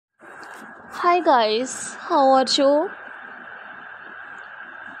Hi guys, how are you?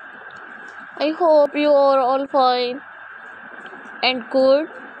 I hope you are all fine and good.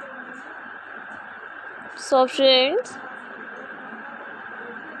 So friends,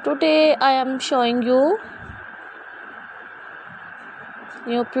 today I am showing you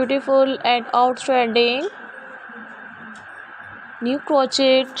new beautiful and outstanding new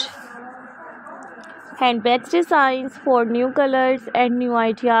crochet handbags designs for new colors and new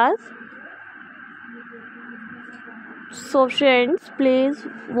ideas. So friends, please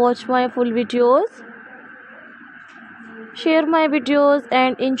watch my full videos, share my videos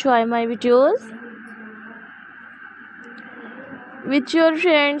and enjoy my videos with your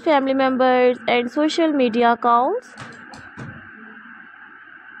friends, family members and social media accounts.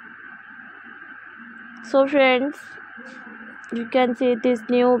 So friends, you can see this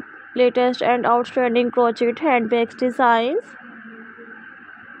new latest and outstanding crochet handbags designs.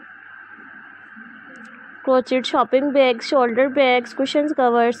 Crochet shopping bags, shoulder bags, cushions,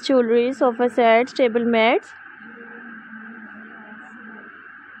 covers, jewelry, sofa sets, table mats.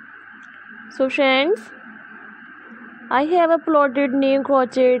 So friends, I have uploaded new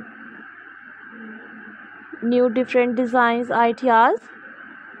crochet, new different designs ideas.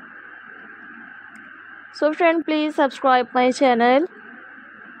 So friend, please subscribe my channel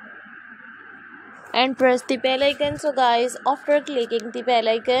and press the bell icon. So guys, after clicking the bell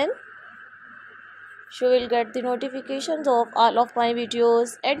icon, you will get the notifications of all of my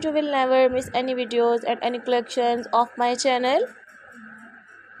videos and you will never miss any videos and any collections of my channel.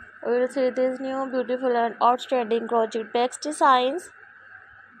 We will see these new beautiful and outstanding crochet bags designs.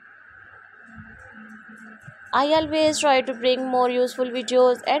 I always try to bring more useful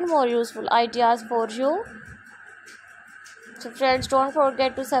videos and more useful ideas for you. So friends, don't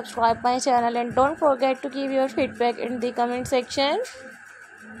forget to subscribe my channel and don't forget to give your feedback in the comment section.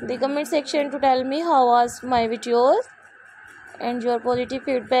 To tell me how was my videos, and your positive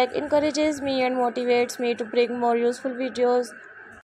feedback encourages me and motivates me to bring more useful videos